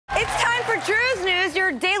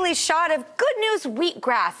your daily shot of good news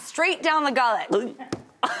wheatgrass straight down the gullet.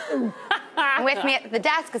 With me at the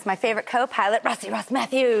desk is my favorite co-pilot, Rusty Ross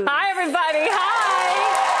Matthews. Hi, everybody.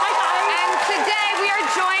 Hi. And today we are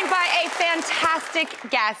joined by a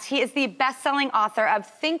fantastic guest. He is the best-selling author of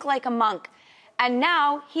Think Like a Monk. And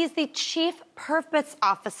now he's the Chief Purpose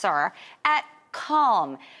Officer at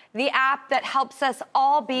Calm, the app that helps us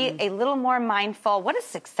all be a little more mindful. What a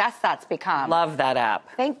success that's become. Love that app.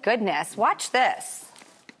 Thank goodness. Watch this.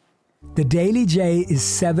 The Daily J is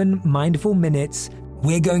 7 mindful minutes.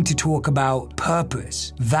 We're going to talk about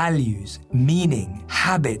purpose, values, meaning,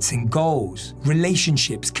 habits and goals,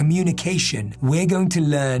 relationships, communication. We're going to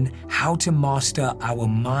learn how to master our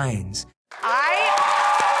minds. Please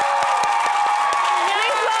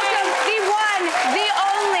welcome the one, the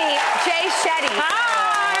only, Jay Shetty.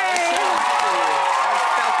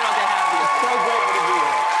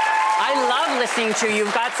 I love listening to you.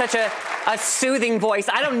 You've got such a soothing voice.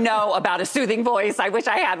 I don't know about a soothing voice. I wish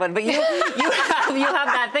I had one. But you have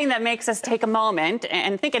that thing that makes us take a moment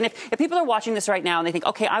and think. And if people are watching this right now and they think,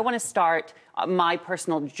 okay, I want to start my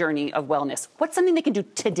personal journey of wellness, what's something they can do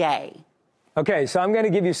today? Okay, so I'm going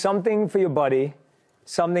to give you something for your body,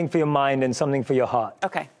 something for your mind, and something for your heart.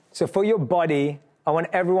 Okay. So for your body, I want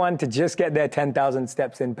everyone to just get their 10,000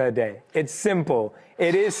 steps in per day. It's simple.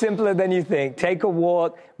 It is simpler than you think. Take a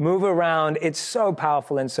walk, move around. It's so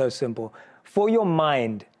powerful and so simple. For your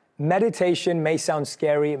mind, meditation may sound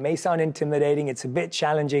scary. It may sound intimidating. It's a bit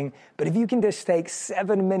challenging. But if you can just take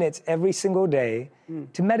 7 minutes every single day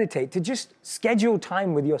to meditate, to just schedule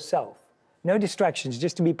time with yourself. No distractions,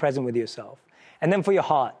 just to be present with yourself. And then for your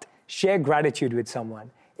heart, share gratitude with someone.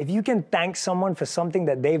 If you can thank someone for something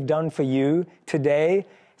that they've done for you today,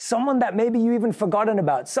 someone that maybe you even forgotten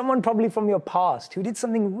about, someone probably from your past who did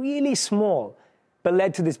something really small but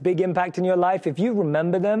led to this big impact in your life, if you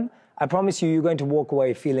remember them, I promise you, you're going to walk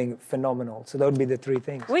away feeling phenomenal. So those would be the 3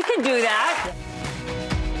 things. We can do that.